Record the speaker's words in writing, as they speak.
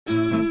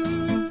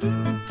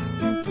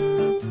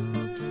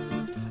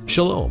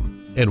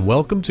Shalom, and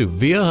welcome to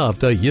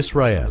V'ahavta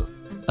Yisrael,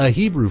 a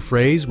Hebrew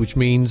phrase which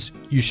means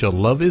you shall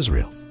love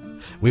Israel.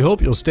 We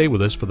hope you'll stay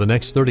with us for the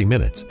next 30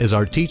 minutes as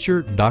our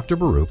teacher, Dr.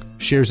 Baruch,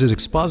 shares his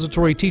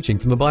expository teaching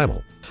from the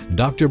Bible.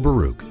 Dr.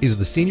 Baruch is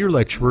the senior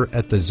lecturer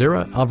at the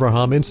Zera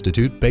Avraham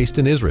Institute based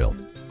in Israel.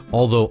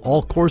 Although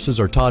all courses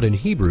are taught in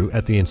Hebrew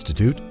at the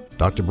Institute,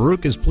 Dr.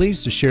 Baruch is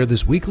pleased to share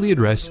this weekly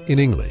address in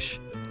English.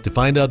 To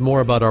find out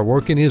more about our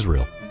work in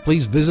Israel,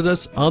 please visit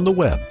us on the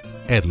web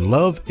at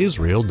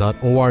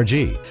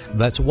loveisrael.org.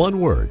 That's one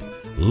word,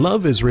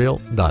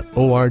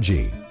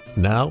 loveisrael.org.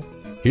 Now,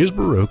 here's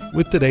Baruch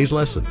with today's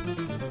lesson.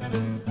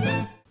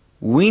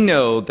 We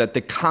know that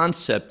the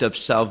concept of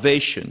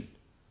salvation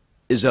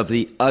is of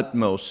the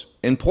utmost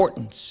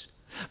importance,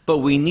 but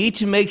we need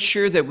to make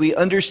sure that we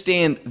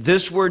understand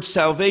this word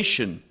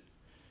salvation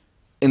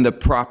in the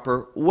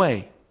proper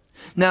way.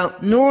 Now,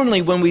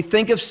 normally when we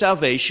think of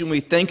salvation,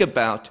 we think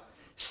about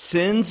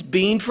sins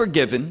being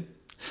forgiven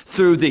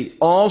through the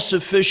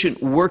all-sufficient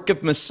work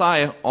of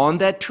Messiah on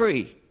that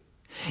tree,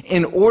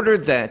 in order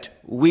that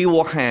we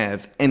will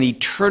have an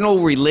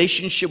eternal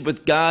relationship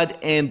with God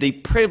and the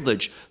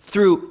privilege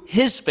through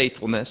His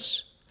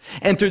faithfulness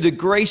and through the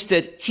grace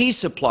that He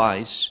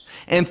supplies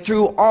and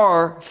through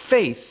our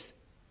faith,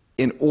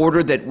 in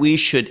order that we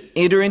should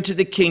enter into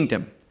the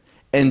kingdom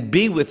and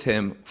be with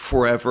Him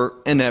forever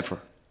and ever.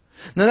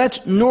 Now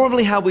that's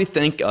normally how we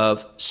think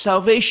of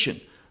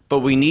salvation, but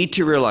we need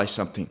to realize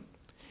something.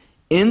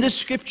 In the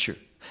Scripture,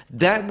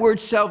 that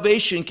word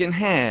salvation can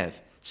have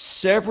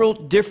several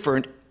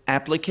different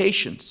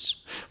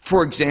applications.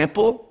 For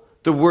example,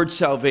 the word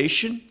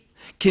salvation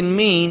can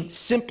mean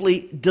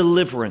simply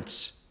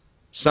deliverance.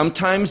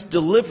 Sometimes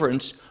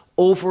deliverance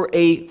over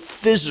a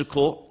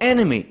physical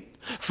enemy.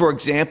 For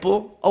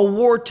example, a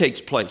war takes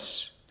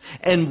place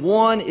and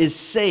one is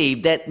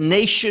saved. That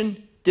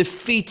nation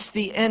defeats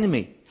the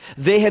enemy.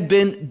 They have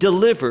been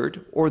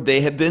delivered or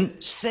they have been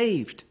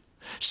saved.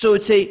 So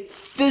it's a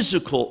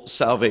physical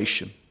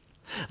salvation.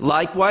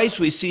 Likewise,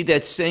 we see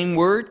that same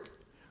word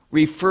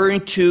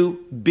referring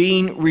to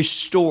being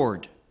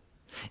restored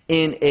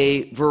in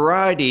a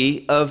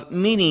variety of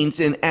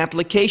meanings and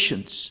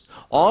applications.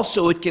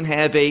 Also, it can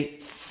have a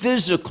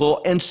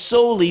physical and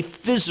solely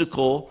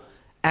physical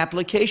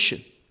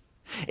application.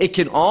 It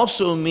can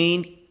also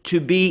mean to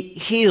be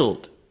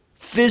healed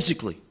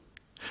physically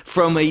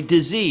from a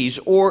disease,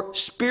 or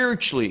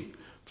spiritually,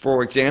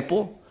 for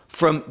example,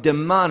 from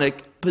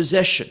demonic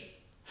possession.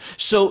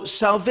 So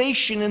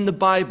salvation in the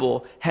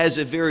Bible has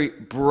a very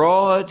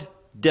broad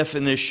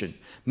definition,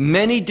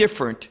 many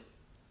different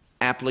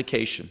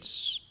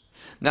applications.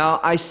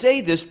 Now, I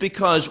say this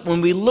because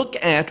when we look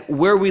at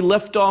where we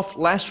left off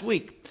last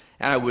week,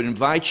 and I would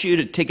invite you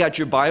to take out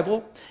your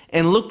Bible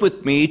and look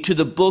with me to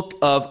the book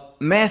of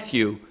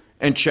Matthew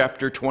and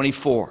chapter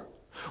 24.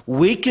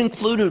 We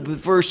concluded with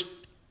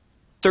verse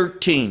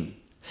 13,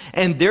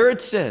 and there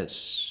it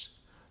says,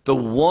 the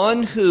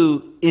one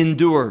who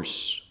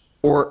endures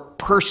or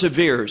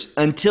perseveres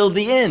until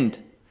the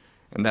end,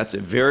 and that's a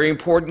very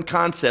important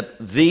concept,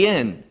 the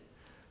end,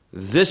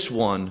 this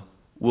one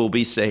will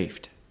be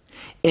saved.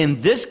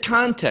 In this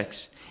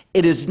context,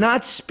 it is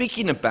not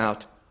speaking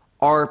about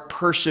our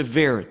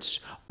perseverance,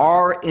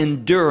 our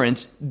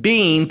endurance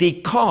being the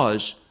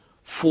cause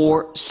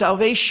for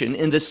salvation,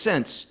 in the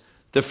sense,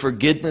 the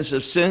forgiveness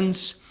of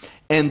sins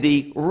and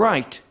the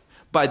right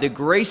by the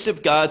grace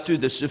of God through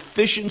the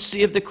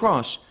sufficiency of the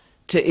cross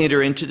to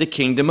enter into the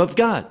kingdom of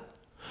God.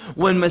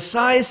 When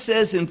Messiah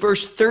says in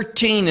verse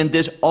 13 in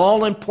this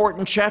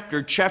all-important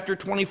chapter, chapter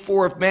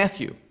 24 of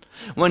Matthew,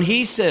 when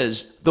he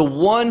says, the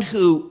one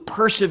who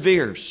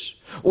perseveres,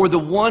 or the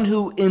one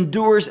who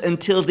endures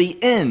until the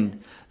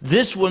end,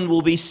 this one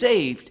will be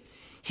saved,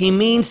 he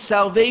means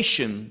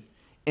salvation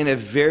in a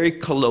very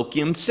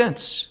colloquial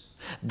sense.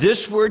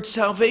 This word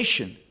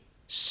salvation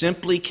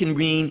simply can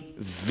mean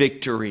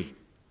victory.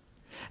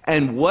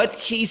 And what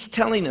he's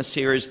telling us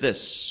here is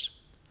this: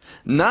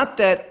 not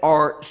that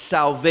our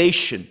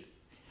salvation,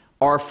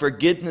 our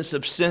forgiveness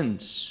of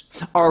sins,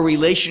 our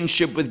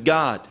relationship with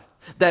God,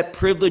 that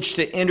privilege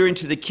to enter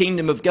into the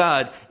kingdom of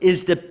God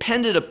is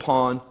dependent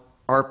upon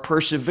our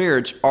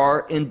perseverance,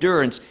 our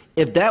endurance.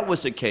 If that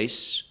was the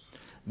case,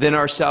 then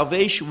our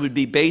salvation would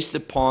be based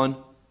upon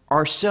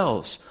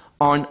ourselves,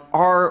 on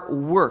our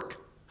work,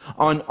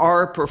 on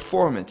our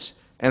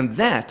performance, and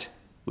that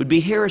would be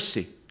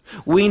heresy.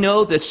 We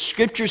know that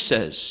Scripture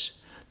says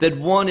that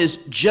one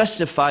is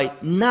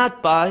justified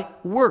not by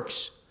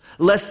works,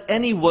 lest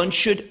anyone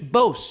should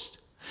boast.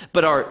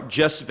 But our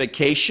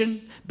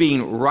justification,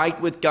 being right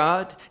with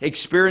God,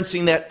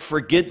 experiencing that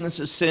forgiveness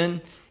of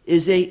sin,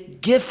 is a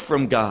gift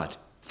from God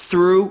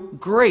through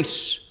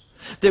grace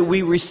that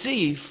we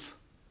receive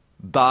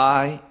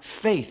by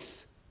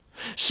faith.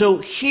 So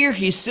here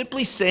he's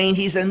simply saying,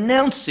 he's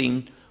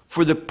announcing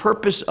for the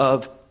purpose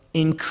of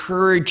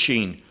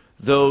encouraging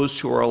those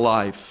who are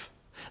alive.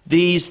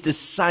 These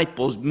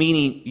disciples,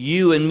 meaning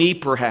you and me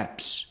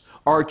perhaps,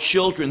 our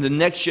children, the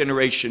next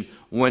generation,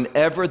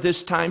 whenever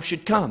this time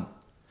should come,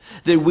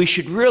 that we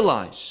should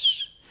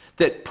realize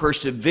that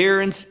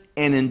perseverance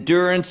and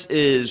endurance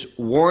is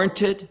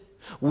warranted.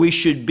 We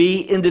should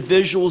be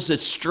individuals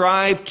that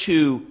strive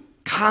to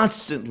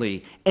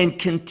constantly and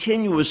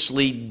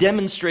continuously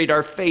demonstrate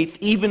our faith,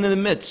 even in the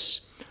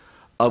midst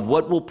of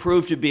what will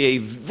prove to be a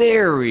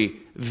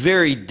very,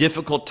 very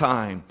difficult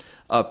time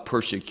of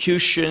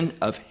persecution,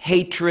 of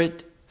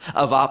hatred,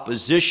 of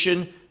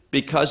opposition,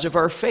 because of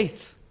our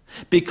faith,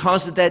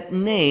 because of that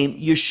name,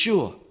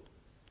 Yeshua,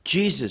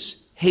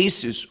 Jesus,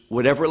 Jesus,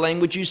 whatever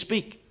language you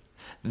speak.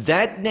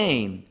 That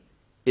name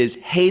is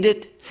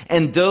hated,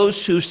 and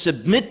those who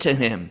submit to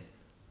him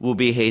will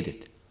be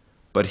hated.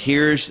 But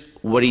here's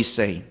what he's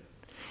saying.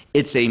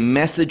 It's a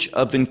message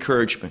of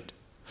encouragement.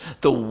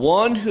 The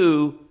one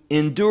who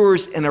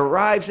endures and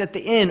arrives at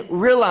the end,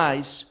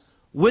 realize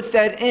with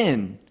that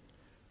end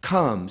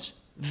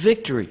comes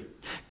victory,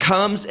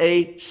 comes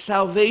a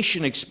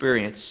salvation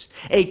experience,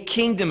 a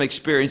kingdom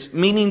experience,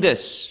 meaning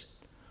this: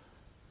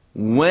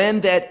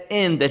 when that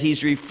end that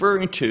he's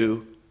referring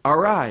to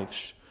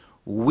arrives,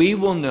 we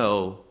will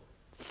know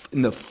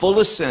in the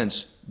fullest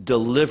sense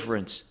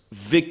deliverance,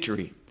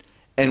 victory,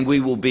 and we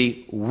will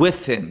be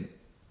with him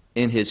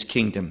in his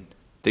kingdom,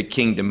 the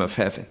kingdom of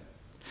heaven.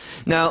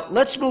 Now,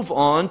 let's move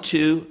on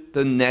to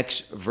the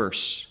next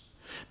verse,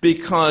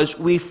 because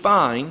we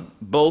find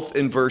both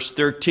in verse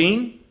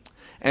 13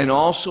 and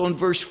also in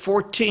verse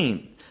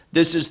 14,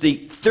 this is the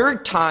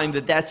third time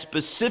that that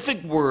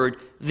specific word,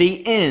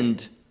 the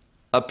end,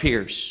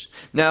 appears.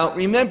 Now,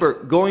 remember,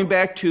 going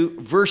back to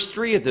verse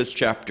 3 of this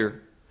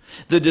chapter,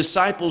 the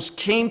disciples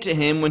came to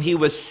him when he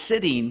was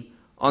sitting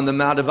on the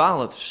Mount of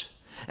Olives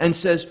and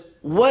says,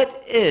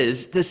 "What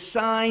is the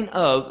sign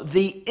of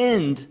the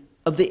end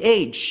of the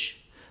age?"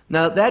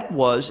 Now, that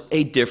was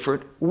a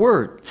different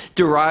word,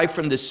 derived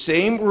from the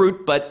same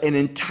root, but an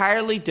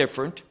entirely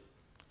different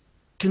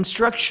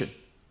construction.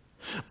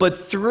 But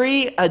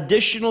 3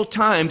 additional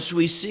times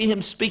we see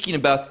him speaking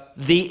about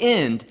the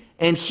end,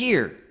 and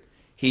here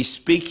he's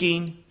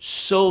speaking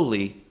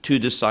solely to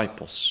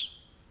disciples.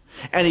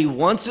 And he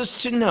wants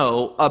us to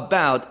know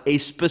about a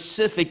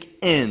specific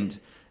end.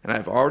 And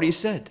I've already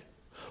said,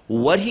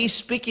 what he's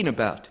speaking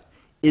about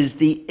is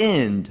the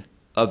end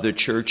of the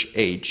church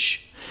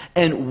age.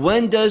 And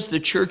when does the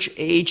church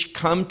age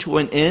come to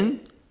an end?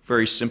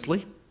 Very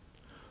simply,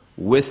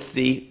 with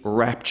the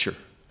rapture.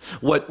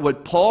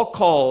 What Paul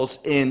calls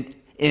in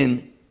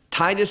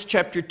Titus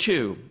chapter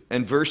 2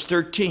 and verse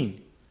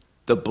 13,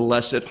 the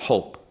blessed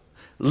hope.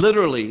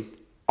 Literally,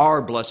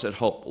 our blessed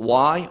hope.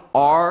 Why?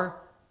 Our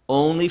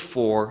only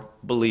for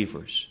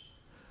believers.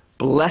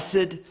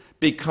 Blessed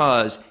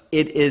because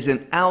it is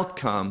an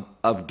outcome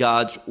of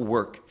God's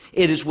work.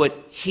 It is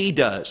what he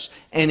does,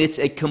 and it's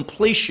a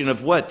completion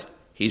of what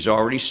he's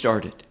already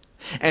started.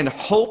 And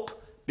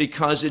hope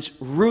because it's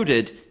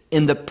rooted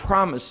in the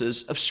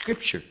promises of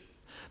Scripture.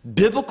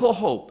 Biblical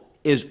hope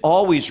is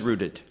always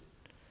rooted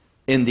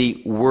in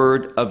the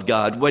Word of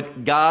God,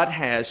 what God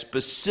has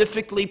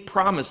specifically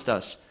promised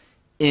us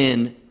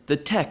in the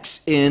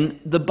text, in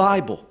the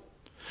Bible.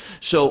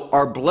 So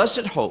our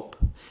blessed hope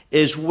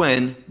is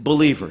when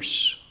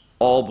believers,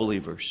 all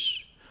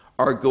believers,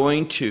 are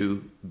going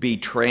to be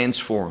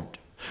transformed.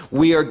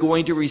 We are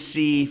going to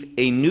receive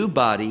a new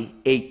body,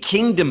 a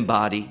kingdom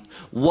body,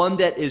 one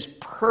that is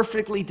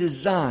perfectly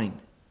designed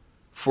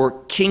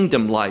for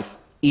kingdom life,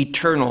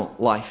 eternal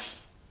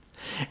life.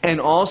 And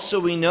also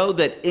we know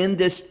that in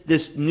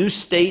this new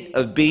state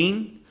of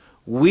being,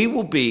 we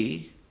will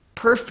be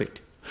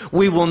perfect.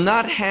 We will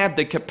not have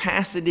the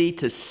capacity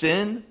to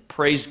sin,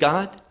 praise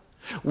God.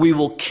 We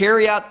will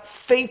carry out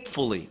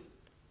faithfully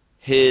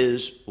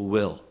his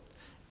will.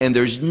 And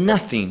there's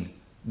nothing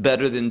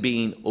better than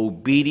being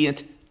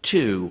obedient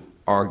to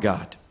our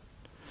God.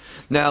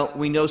 Now,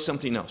 we know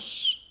something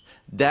else.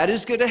 That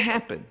is going to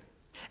happen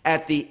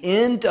at the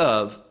end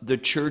of the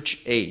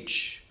church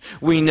age.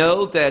 We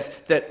know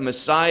that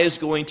Messiah is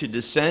going to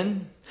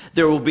descend.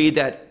 There will be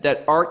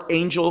that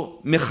archangel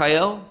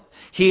Michael.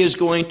 He is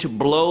going to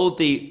blow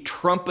the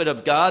trumpet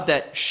of God,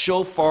 that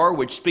shofar,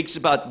 which speaks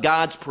about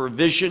God's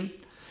provision.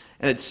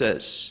 And it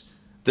says,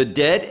 the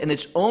dead, and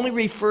it's only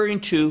referring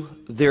to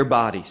their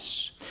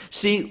bodies.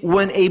 See,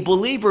 when a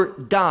believer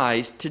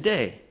dies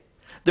today,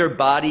 their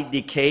body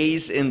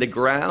decays in the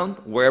ground,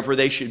 wherever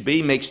they should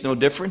be, makes no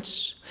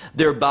difference.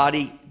 Their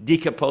body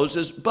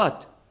decomposes,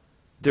 but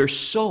their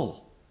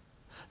soul,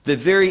 the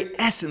very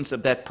essence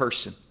of that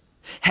person,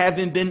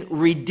 having been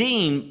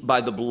redeemed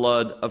by the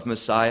blood of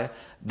Messiah,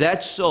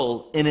 that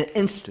soul in an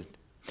instant,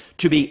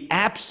 to be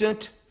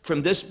absent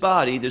from this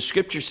body, the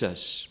Scripture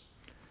says,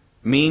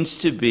 means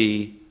to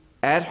be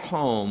at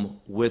home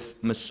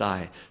with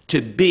Messiah,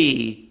 to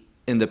be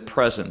in the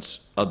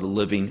presence of the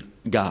living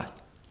God.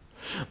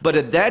 But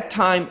at that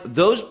time,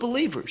 those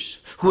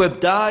believers who have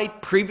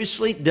died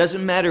previously,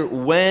 doesn't matter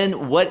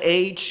when, what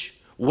age,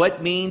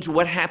 what means,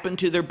 what happened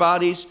to their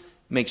bodies,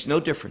 makes no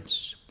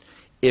difference.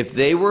 If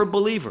they were a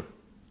believer,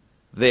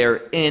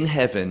 they're in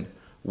heaven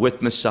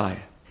with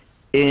Messiah,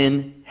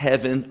 in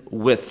heaven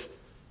with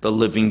the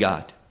living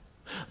God.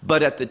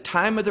 But at the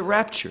time of the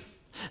rapture,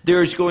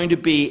 there is going to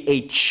be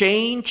a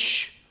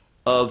change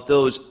of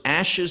those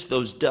ashes,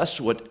 those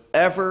dust,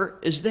 whatever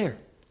is there.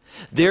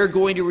 They're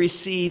going to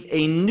receive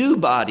a new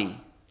body.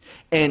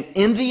 And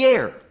in the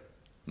air,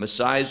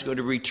 Messiah is going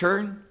to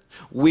return.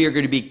 We are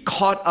going to be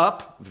caught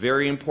up,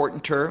 very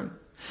important term.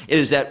 It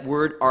is that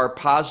word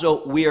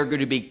arpazo. We are going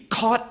to be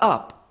caught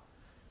up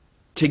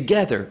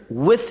together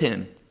with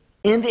him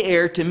in the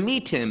air to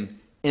meet him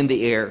in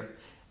the air.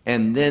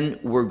 And then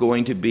we're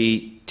going to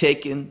be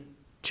taken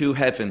to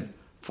heaven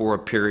for a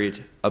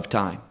period of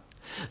time.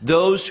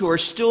 Those who are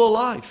still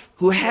alive,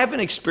 who haven't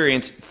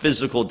experienced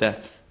physical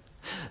death,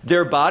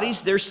 their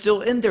bodies, they're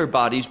still in their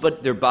bodies,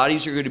 but their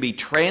bodies are going to be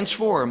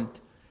transformed,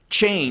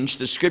 changed,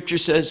 the scripture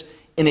says,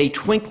 in a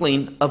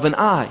twinkling of an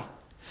eye.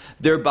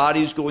 Their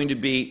body is going to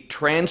be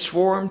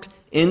transformed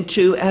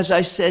into, as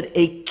I said,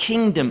 a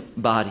kingdom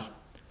body.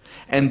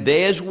 And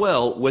they as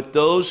well, with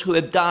those who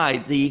have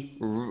died, the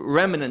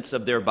remnants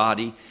of their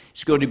body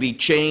is going to be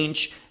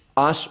changed.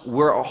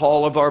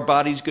 All of our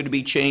bodies going to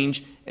be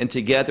changed. And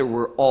together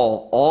we're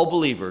all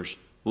believers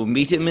will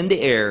meet him in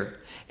the air,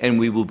 and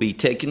we will be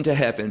taken to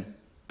heaven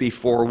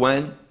before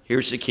when?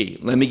 Here's the key.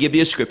 Let me give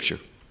you a scripture.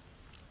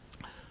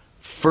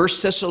 1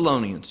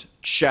 Thessalonians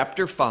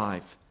chapter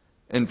 5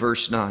 and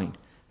verse 9.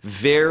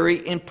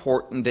 Very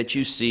important that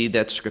you see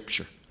that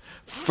scripture.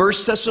 1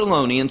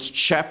 Thessalonians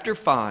chapter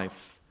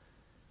 5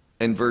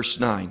 and verse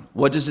 9.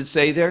 What does it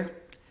say there?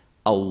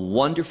 A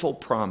wonderful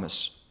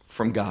promise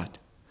from God.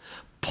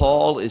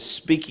 Paul is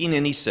speaking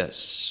and he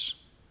says,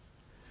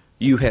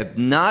 you have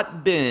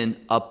not been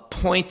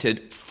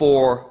appointed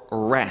for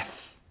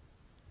wrath.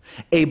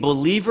 A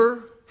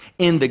believer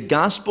in the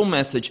gospel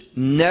message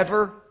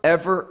never,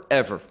 ever,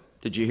 ever,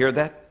 did you hear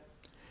that?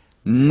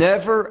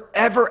 Never,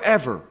 ever,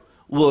 ever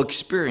will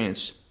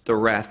experience the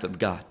wrath of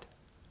God.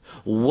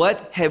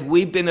 What have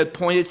we been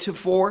appointed to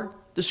for?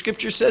 The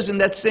scripture says in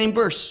that same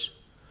verse,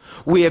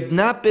 we have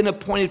not been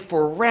appointed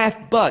for wrath,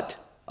 but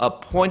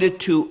appointed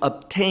to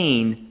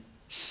obtain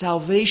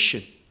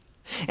salvation.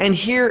 And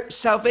here,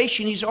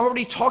 salvation, he's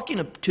already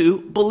talking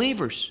to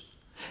believers.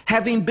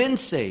 Having been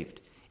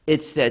saved,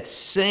 it's that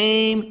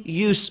same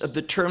use of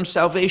the term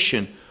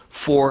salvation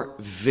for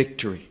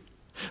victory,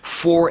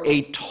 for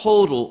a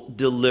total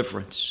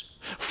deliverance,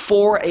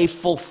 for a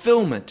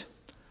fulfillment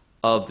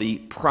of the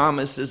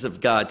promises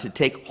of God, to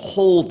take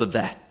hold of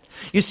that.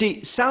 You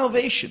see,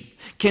 salvation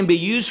can be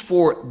used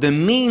for the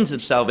means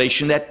of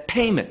salvation, that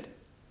payment.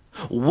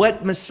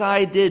 What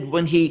Messiah did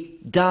when he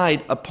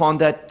died upon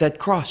that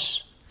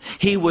cross.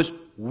 He was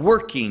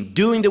working,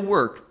 doing the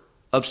work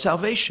of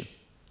salvation.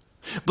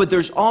 But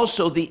there's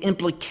also the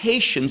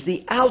implications,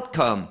 the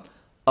outcome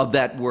of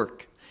that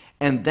work.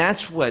 And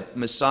that's what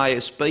Messiah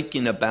is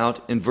speaking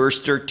about in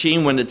verse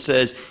 13 when it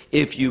says,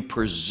 if you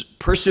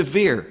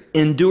persevere,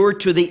 endure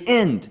to the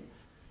end,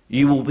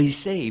 you will be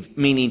saved.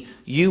 Meaning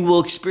you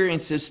will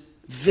experience this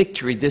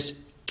victory,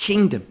 this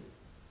kingdom.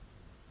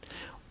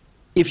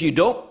 If you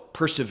don't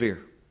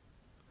persevere,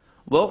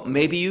 well,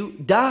 maybe you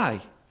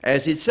die,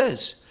 as it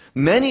says.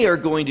 Many are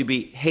going to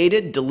be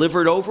hated,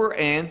 delivered over,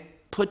 and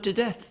put to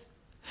death.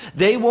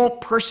 They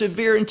won't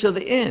persevere until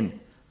the end.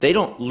 They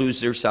don't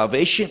lose their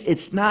salvation.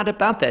 It's not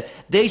about that.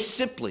 They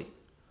simply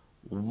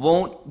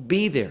won't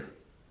be there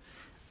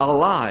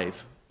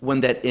alive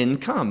when that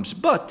end comes.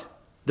 But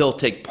they'll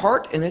take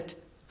part in it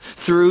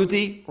through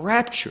the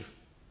rapture.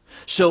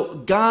 So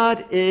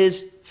God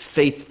is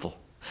faithful.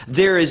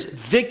 There is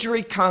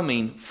victory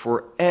coming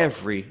for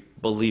every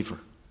believer.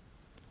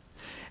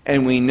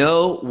 And we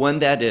know when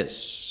that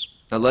is.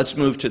 Now let's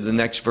move to the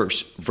next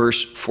verse,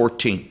 verse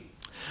 14.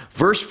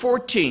 Verse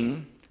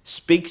 14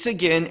 speaks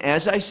again,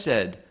 as I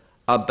said,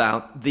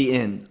 about the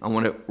end. I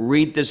want to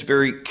read this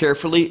very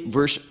carefully.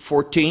 Verse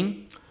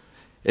 14,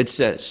 it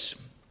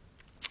says,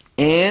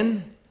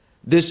 and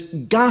this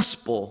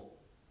gospel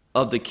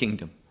of the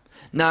kingdom.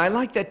 Now I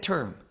like that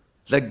term,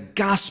 the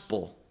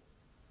gospel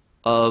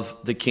of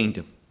the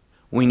kingdom.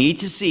 We need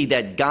to see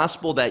that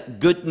gospel, that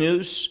good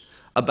news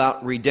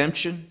about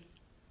redemption,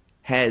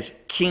 has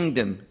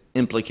kingdom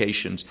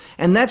implications.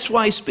 And that's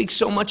why I speak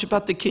so much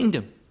about the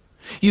kingdom.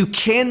 You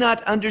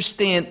cannot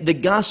understand the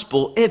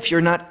gospel if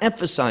you're not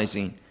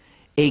emphasizing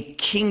a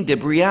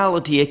kingdom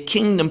reality, a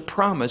kingdom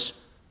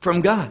promise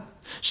from God.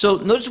 So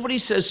notice what he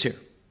says here.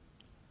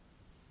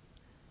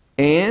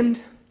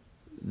 And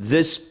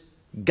this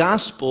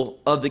gospel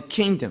of the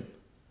kingdom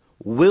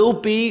will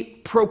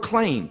be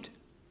proclaimed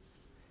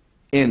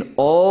in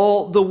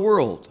all the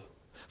world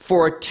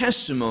for a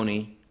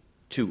testimony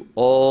to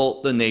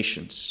all the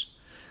nations.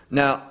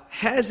 Now,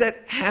 has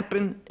that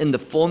happened in the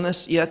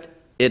fullness yet?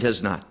 It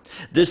has not.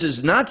 This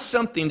is not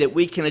something that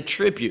we can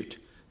attribute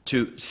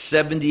to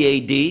 70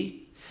 AD.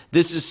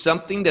 This is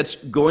something that's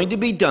going to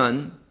be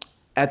done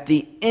at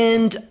the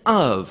end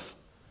of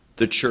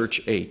the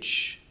church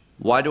age.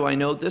 Why do I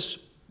know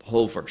this? The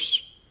whole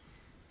verse.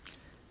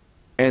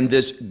 And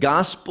this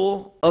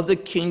gospel of the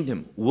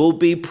kingdom will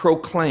be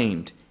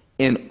proclaimed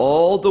in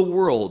all the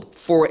world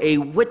for a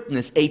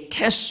witness, a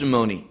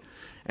testimony.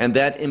 And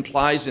that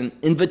implies an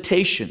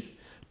invitation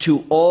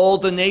to all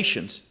the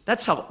nations.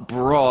 That's how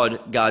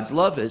broad God's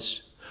love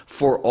is.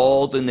 for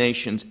all the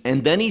nations.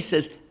 And then he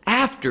says,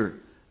 after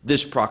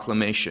this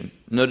proclamation,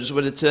 notice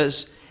what it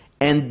says,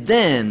 and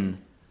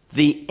then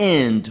the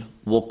end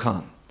will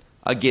come.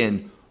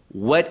 Again,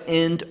 what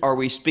end are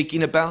we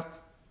speaking about?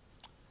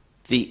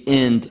 The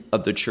end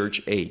of the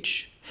church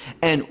age.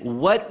 And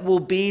what will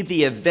be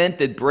the event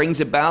that brings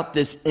about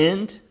this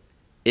end?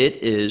 It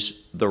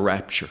is the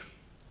rapture.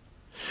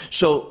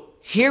 So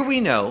here we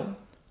know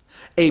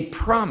a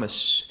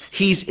promise.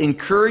 He's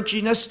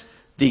encouraging us.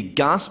 The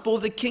gospel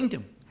of the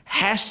kingdom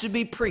has to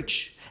be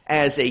preached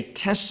as a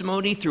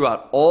testimony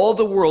throughout all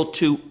the world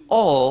to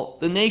all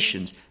the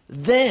nations.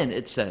 Then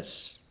it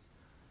says,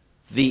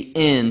 the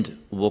end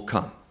will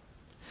come.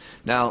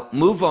 Now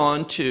move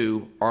on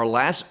to our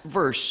last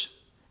verse,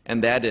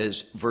 and that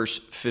is verse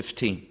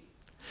 15.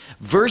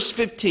 Verse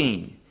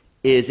 15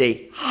 is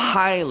a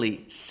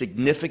highly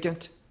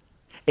significant,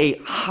 a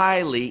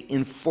highly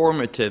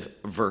informative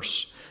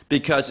verse,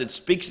 because it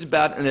speaks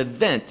about an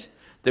event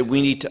that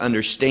we need to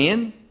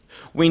understand.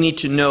 We need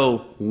to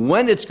know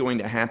when it's going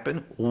to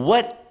happen,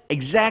 what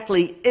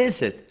exactly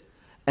is it,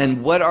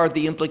 and what are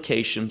the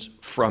implications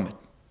from it.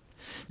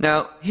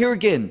 Now, here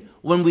again,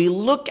 when we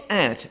look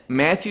at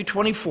Matthew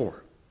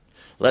 24,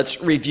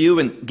 let's review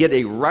and get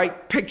a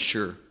right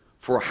picture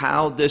for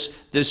how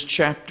this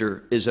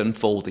chapter is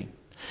unfolding.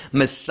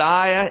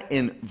 Messiah,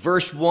 in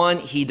verse 1,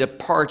 he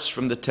departs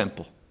from the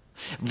temple.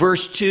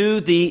 Verse 2,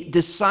 the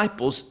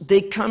disciples,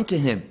 they come to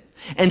him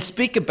and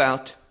speak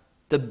about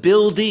the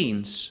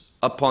buildings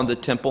upon the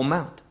Temple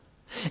Mount.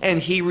 And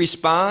he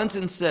responds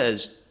and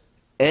says,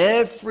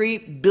 every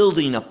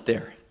building up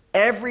there,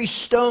 every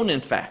stone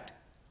in fact,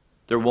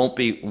 there won't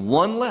be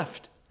one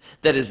left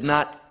that is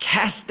not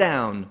cast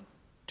down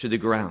to the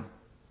ground.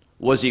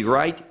 Was he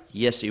right?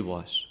 Yes, he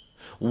was.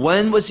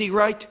 When was he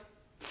right?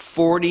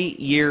 40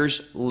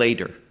 years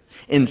later.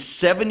 In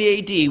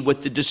 70 AD,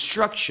 with the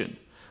destruction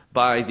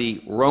by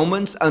the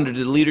Romans under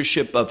the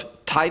leadership of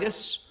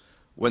Titus,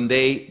 when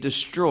they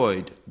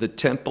destroyed the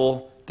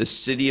temple, the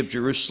city of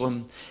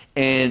Jerusalem,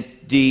 and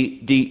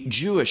the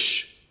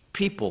Jewish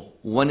people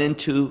went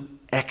into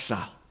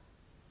exile.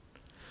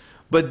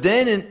 But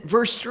then in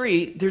verse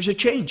 3, there's a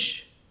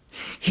change.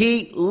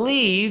 He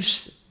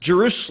leaves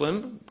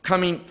Jerusalem,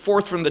 coming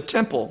forth from the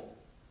temple,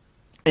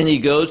 and he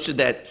goes to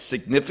that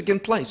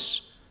significant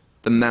place,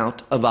 the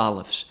Mount of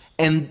Olives.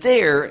 And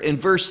there, in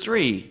verse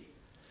 3,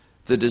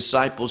 the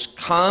disciples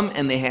come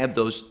and they have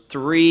those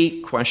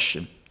three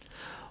questions.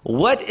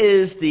 What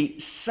is the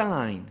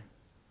sign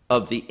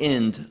of the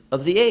end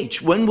of the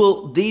age? When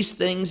will these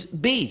things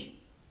be?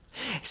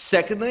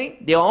 Secondly,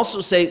 they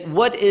also say,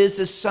 what is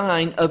the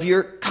sign of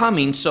your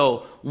coming?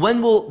 So,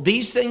 when will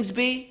these things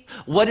be?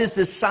 What is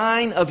the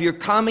sign of your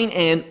coming?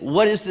 And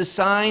what is the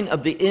sign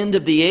of the end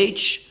of the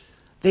age?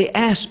 They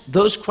ask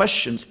those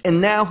questions,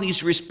 and now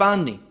he's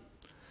responding.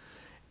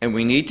 And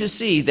we need to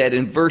see that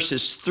in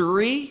verses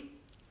 3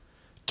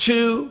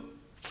 to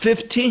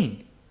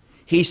 15,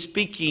 he's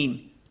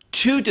speaking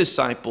to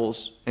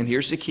disciples, and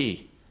here's the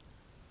key,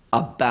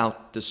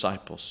 about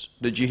disciples.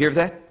 Did you hear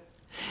that?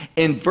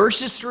 In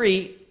verses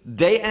 3,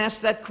 they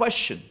ask that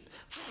question.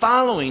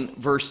 Following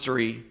verse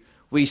 3,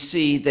 we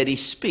see that he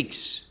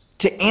speaks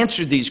to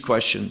answer these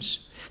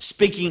questions,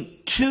 speaking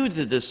to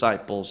the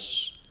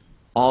disciples,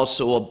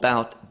 also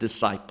about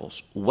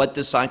disciples. What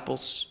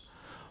disciples?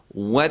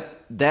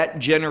 What that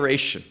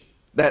generation,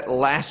 that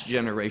last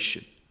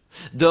generation,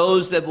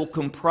 those that will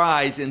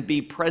comprise and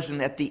be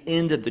present at the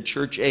end of the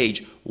church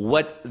age,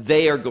 what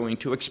they are going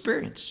to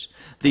experience.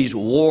 These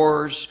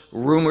wars,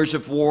 rumors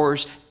of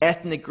wars,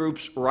 ethnic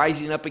groups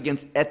rising up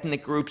against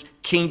ethnic groups,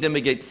 kingdom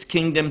against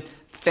kingdom,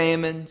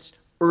 famines,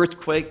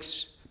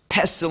 earthquakes,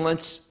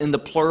 pestilence in the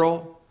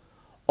plural.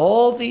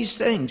 All these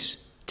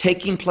things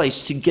taking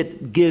place to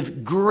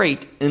give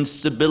great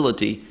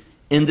instability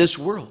in this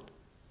world.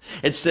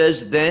 It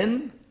says,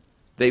 then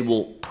they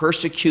will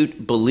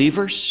persecute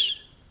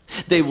believers.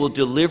 They will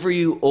deliver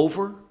you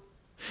over.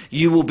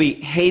 You will be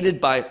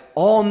hated by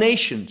all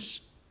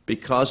nations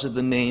because of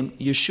the name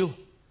Yeshua.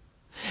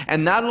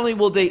 And not only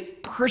will they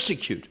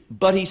persecute,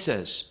 but he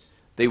says,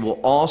 they will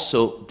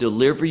also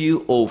deliver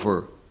you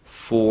over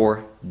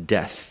for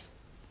death.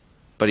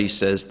 But he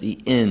says the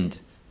end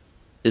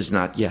is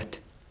not yet.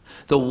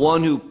 The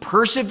one who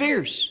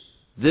perseveres,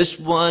 this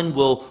one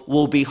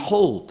will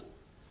behold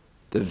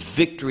the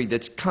victory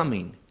that's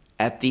coming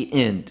at the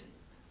end.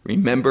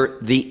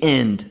 Remember, the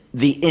end,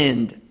 the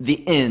end,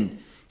 the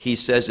end. He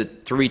says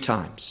it 3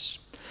 times.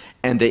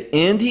 And the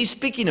end he's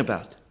speaking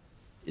about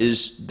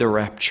is the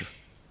rapture.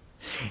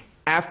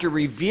 After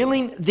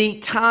revealing the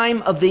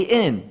time of the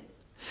end,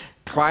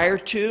 prior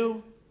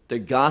to, the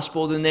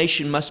gospel of the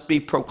nation must be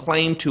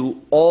proclaimed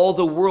to all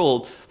the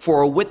world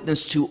for a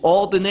witness to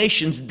all the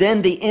nations,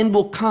 then the end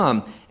will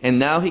come. And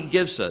now he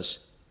gives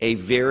us a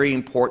very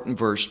important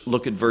verse.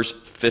 Look at verse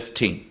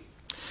 15.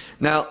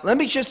 Now, let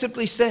me just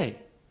simply say,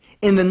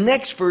 in the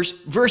next verse,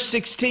 verse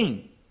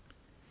 16,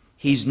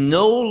 he's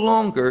no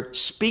longer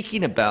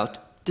speaking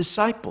about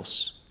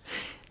disciples.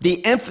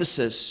 The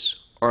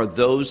emphasis are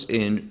those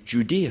in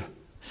Judea.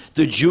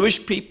 the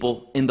Jewish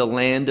people in the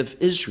land of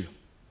Israel.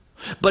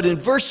 But in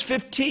verse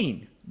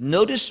 15,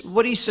 notice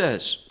what he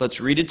says.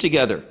 Let's read it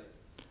together.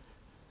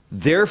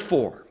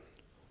 Therefore,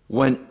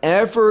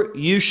 whenever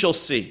you shall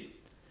see,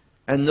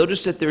 and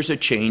notice that there's a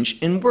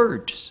change in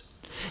words.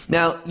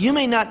 Now, you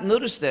may not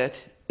notice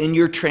that in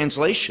your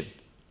translation,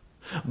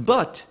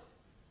 but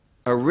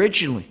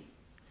originally,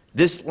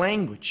 this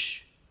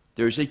language,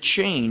 there's a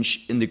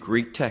change in the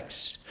Greek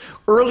text.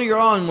 Earlier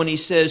on, when he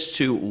says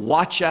to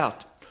watch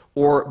out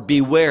or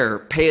beware,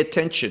 pay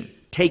attention,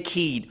 take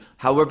heed,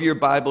 however your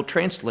Bible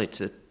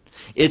translates it,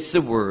 it's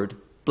the word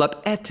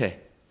blepete.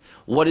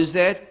 What is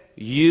that?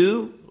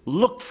 You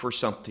look for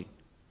something.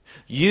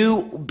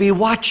 You be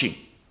watching.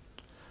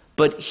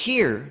 But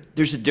here,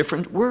 there's a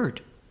different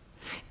word.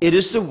 It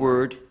is the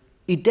word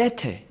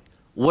idete.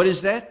 What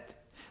is that?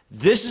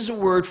 This is a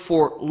word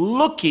for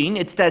looking.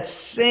 It's that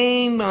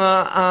same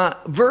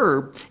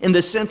verb in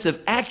the sense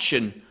of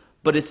action,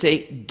 but it's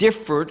a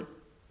different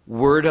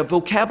word of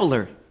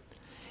vocabulary.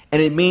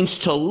 And it means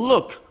to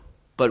look,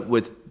 but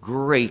with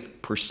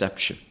great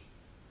perception.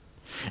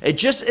 It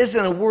just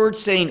isn't a word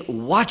saying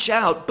watch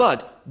out,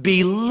 but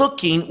be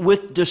looking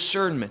with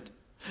discernment.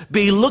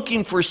 Be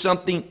looking for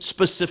something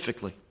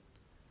specifically.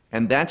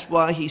 And that's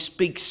why he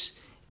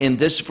speaks in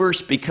this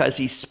verse, because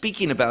he's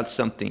speaking about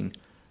something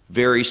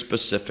very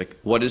specific.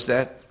 What is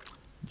that?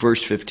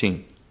 Verse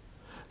 15.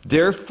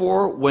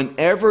 Therefore,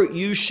 whenever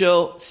you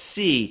shall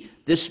see,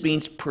 this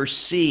means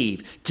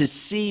perceive, to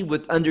see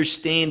with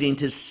understanding,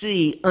 to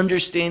see,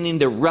 understanding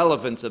the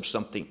relevance of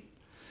something.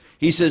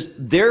 He says,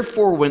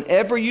 therefore,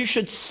 whenever you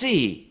should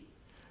see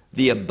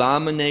the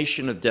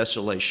abomination of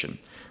desolation.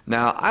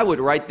 Now, I would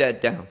write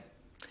that down.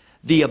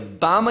 The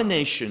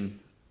abomination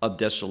of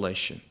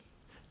desolation.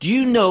 Do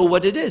you know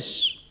what it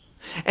is?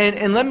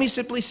 And let me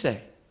simply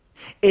say,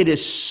 it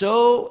is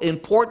so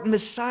important.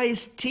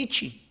 Messiah's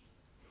teaching.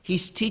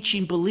 He's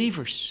teaching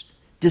believers,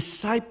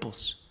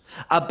 disciples,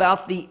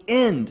 about the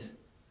end.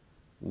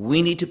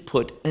 We need to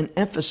put an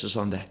emphasis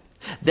on that.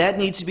 That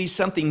needs to be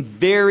something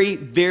very,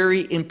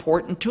 very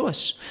important to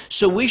us.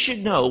 So we should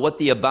know what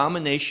the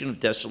abomination of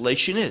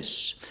desolation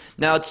is.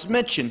 Now, it's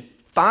mentioned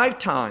 5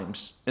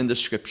 times in the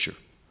scripture.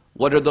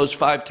 What are those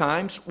 5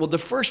 times? Well, the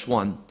first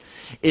one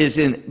is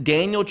in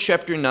Daniel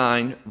chapter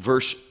 9,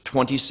 verse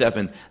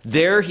 27.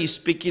 There he's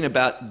speaking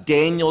about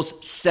Daniel's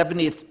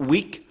 70th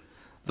week,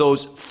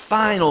 those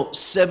final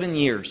 7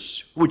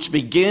 years, which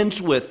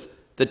begins with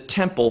the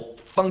temple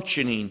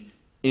functioning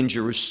in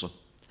Jerusalem.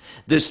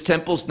 This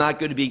temple's not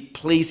going to be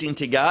pleasing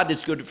to God.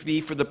 It's going to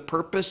be for the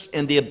purpose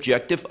and the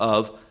objective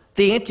of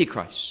the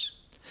Antichrist.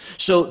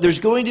 So there's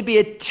going to be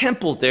a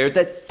temple there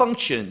that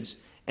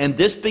functions, and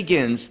this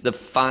begins the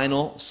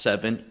final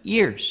 7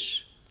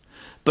 years.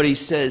 But he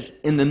says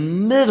in the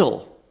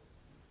middle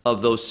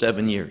of those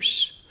 7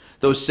 years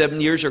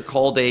are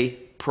called a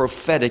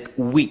prophetic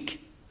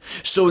week.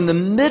 So in the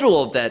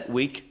middle of that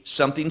week,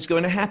 something's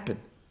going to happen.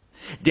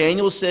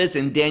 Daniel says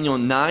in Daniel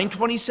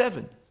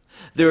 9:27,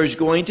 there is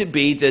going to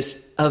be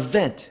this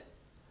event,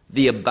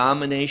 the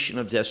abomination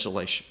of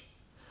desolation.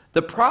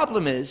 The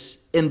problem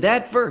is, in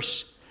that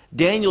verse,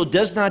 Daniel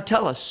does not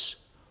tell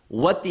us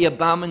what the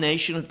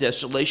abomination of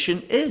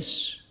desolation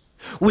is.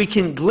 We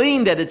can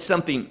glean that it's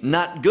something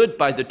not good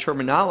by the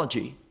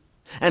terminology,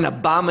 an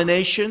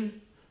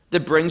abomination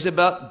that brings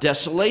about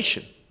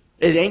desolation.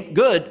 It ain't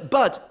good,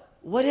 but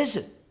what is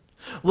it?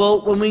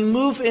 Well, when we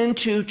move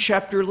into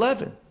chapter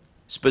 11,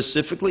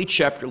 specifically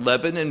chapter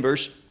 11 and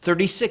verse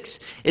 36,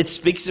 it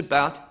speaks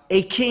about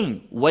a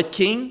king. What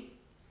king?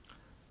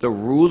 The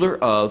ruler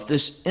of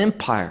this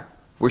empire.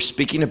 We're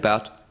speaking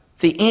about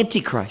the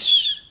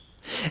Antichrist.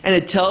 And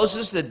it tells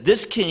us that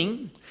this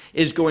king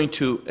is going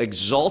to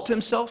exalt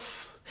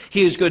himself.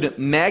 He is going to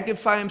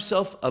magnify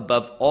himself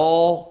above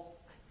all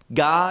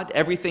God,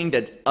 everything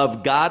that's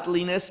of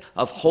godliness,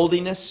 of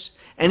holiness,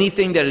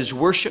 anything that is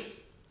worship.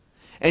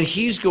 And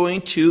he's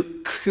going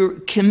to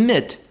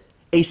commit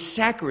a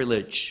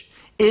sacrilege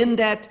in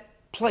that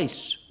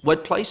place.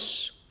 What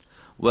place?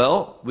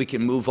 Well, we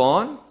can move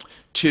on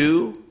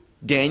to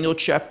Daniel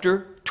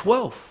chapter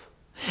 12.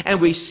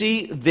 And we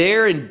see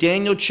there in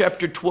Daniel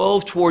chapter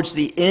 12, towards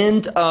the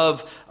end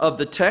of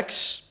the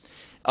text,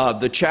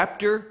 the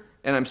chapter,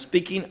 and I'm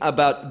speaking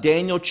about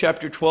Daniel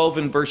chapter 12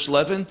 and verse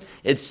 11,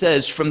 it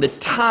says, from the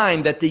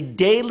time that the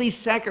daily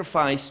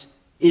sacrifice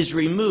is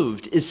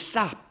removed, is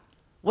stopped.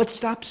 What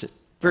stops it?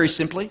 Very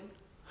simply,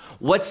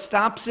 what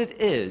stops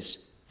it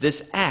is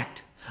this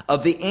act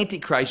of the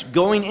Antichrist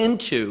going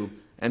into,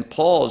 and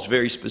Paul is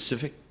very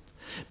specific,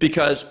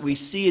 because we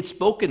see it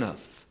spoken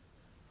of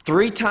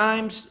 3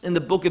 times in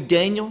the book of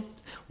Daniel,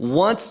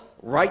 once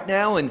right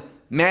now in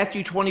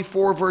Matthew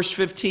 24, verse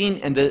 15,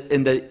 and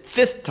the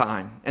 5th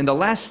time, and the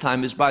last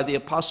time is by the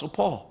Apostle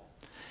Paul.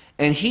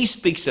 And he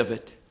speaks of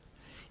it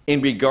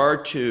in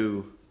regard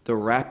to the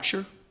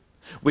rapture.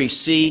 We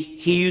see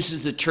he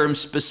uses the term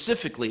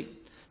specifically.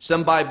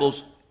 Some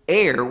Bibles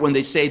err when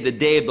they say the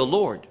day of the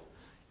Lord.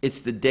 It's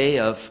the day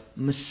of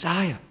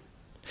Messiah.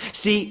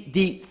 See,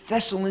 the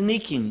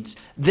Thessalonians,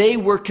 they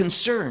were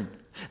concerned.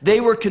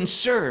 They were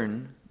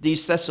concerned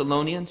these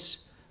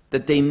Thessalonians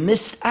that they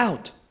missed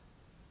out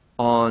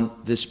on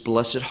this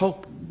blessed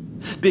hope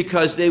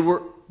because they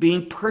were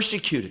being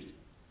persecuted.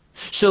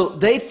 So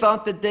they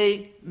thought that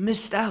they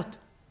missed out,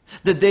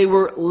 that they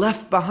were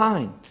left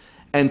behind.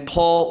 And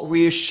Paul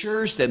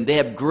reassures them. They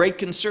have great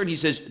concern. He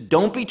says,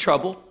 don't be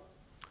troubled,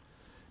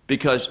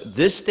 because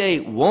this day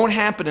won't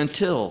happen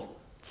until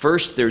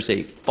first there's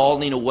a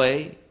falling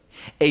away,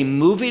 a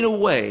moving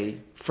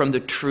away from the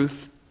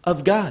truth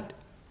of God.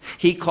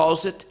 He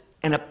calls it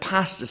an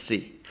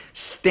apostasy,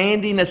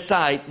 standing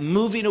aside,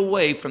 moving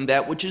away from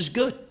that which is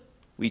good.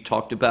 We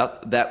talked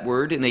about that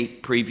word in a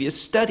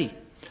previous study.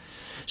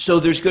 So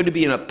there's going to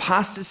be an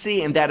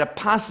apostasy, and that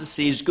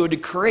apostasy is going to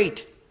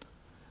create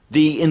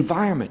the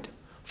environment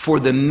for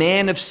the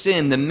man of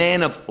sin, the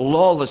man of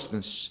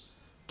lawlessness,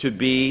 to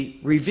be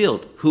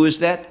revealed. Who is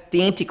that?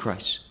 The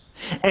Antichrist.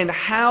 And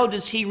how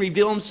does he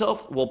reveal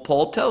himself? Well,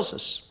 Paul tells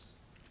us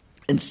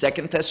in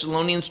 2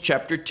 Thessalonians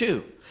chapter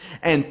 2.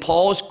 And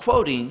Paul is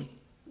quoting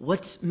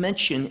what's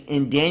mentioned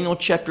in Daniel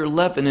chapter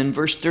 11 and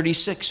verse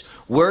 36,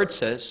 where it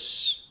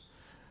says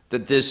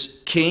that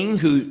this king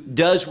who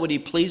does what he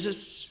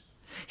pleases,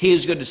 he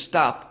is going to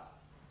stop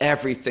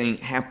everything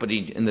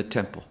happening in the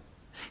temple.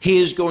 He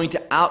is going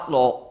to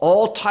outlaw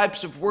all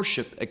types of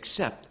worship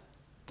except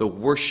the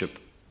worship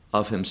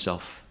of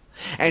himself.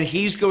 And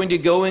he's going to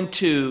go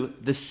into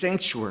the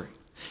sanctuary.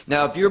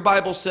 Now, if your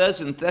Bible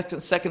says in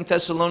 2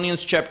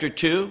 Thessalonians chapter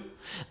 2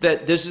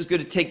 that this is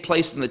going to take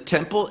place in the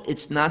temple,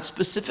 it's not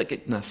specific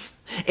enough.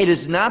 It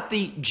is not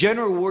the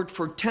general word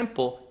for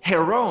temple,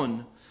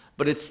 heron,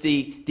 but it's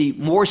the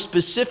more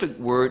specific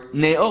word,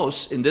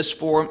 neos, in this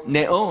form,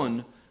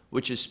 neon,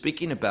 which is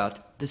speaking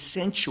about the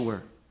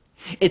sanctuary.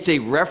 It's a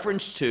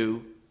reference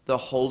to the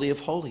Holy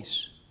of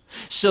Holies.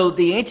 So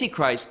the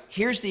Antichrist,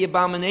 here's the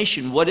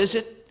abomination. What is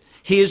it?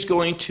 He is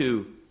going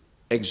to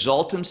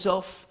exalt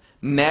himself,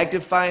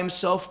 magnify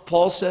himself,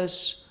 Paul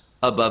says,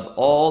 above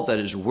all that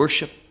is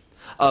worship,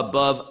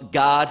 above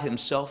God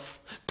himself,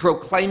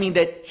 proclaiming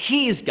that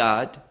he is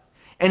God,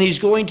 and he's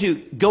going to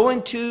go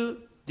into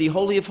the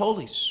Holy of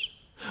Holies,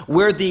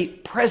 where the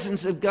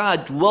presence of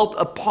God dwelt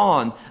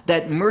upon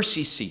that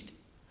mercy seat,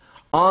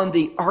 on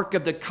the Ark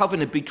of the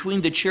Covenant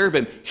between the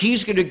cherubim.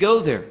 He's going to go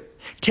there,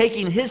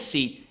 taking his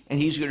seat, and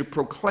he's going to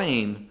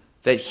proclaim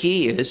that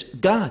he is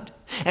God.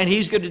 And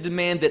he's going to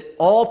demand that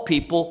all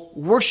people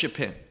worship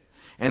him.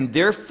 And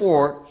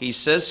therefore, he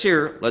says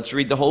here, let's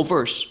read the whole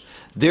verse.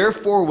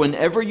 Therefore,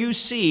 whenever you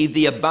see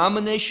the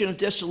abomination of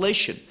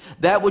desolation,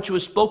 that which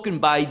was spoken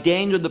by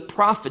Daniel the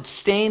prophet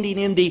standing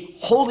in the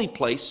holy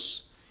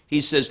place,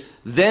 he says,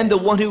 then the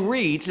one who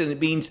reads, and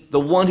it means the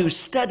one who's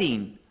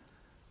studying,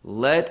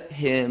 let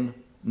him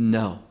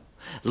know.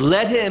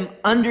 Let him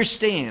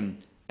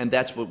understand. And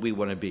that's what we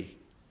want to be.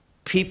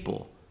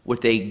 People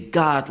with a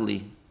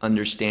godly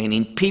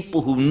understanding.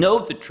 People who know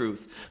the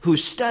truth. Who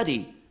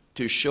study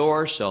to show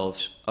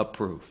ourselves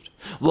approved.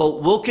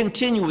 Well, we'll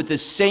continue with the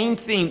same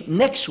theme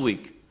next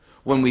week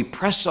when we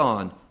press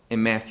on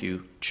in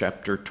Matthew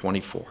chapter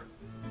 24.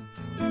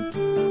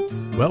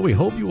 Well, we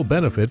hope you will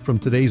benefit from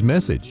today's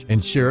message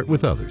and share it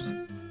with others.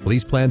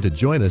 Please plan to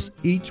join us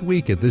each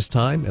week at this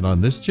time and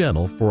on this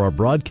channel for our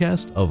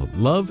broadcast of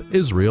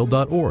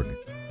loveisrael.org.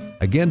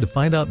 Again, to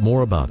find out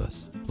more about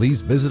us,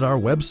 please visit our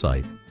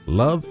website,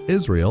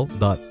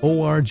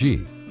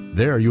 loveisrael.org.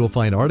 There you will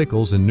find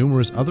articles and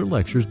numerous other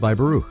lectures by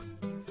Baruch.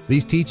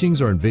 These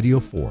teachings are in video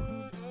form.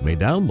 You may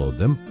download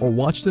them or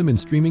watch them in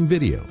streaming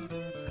video.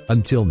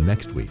 Until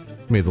next week,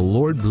 may the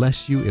Lord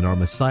bless you in our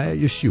Messiah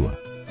Yeshua,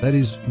 that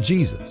is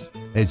Jesus,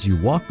 as you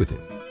walk with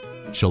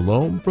him.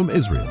 Shalom from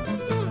Israel.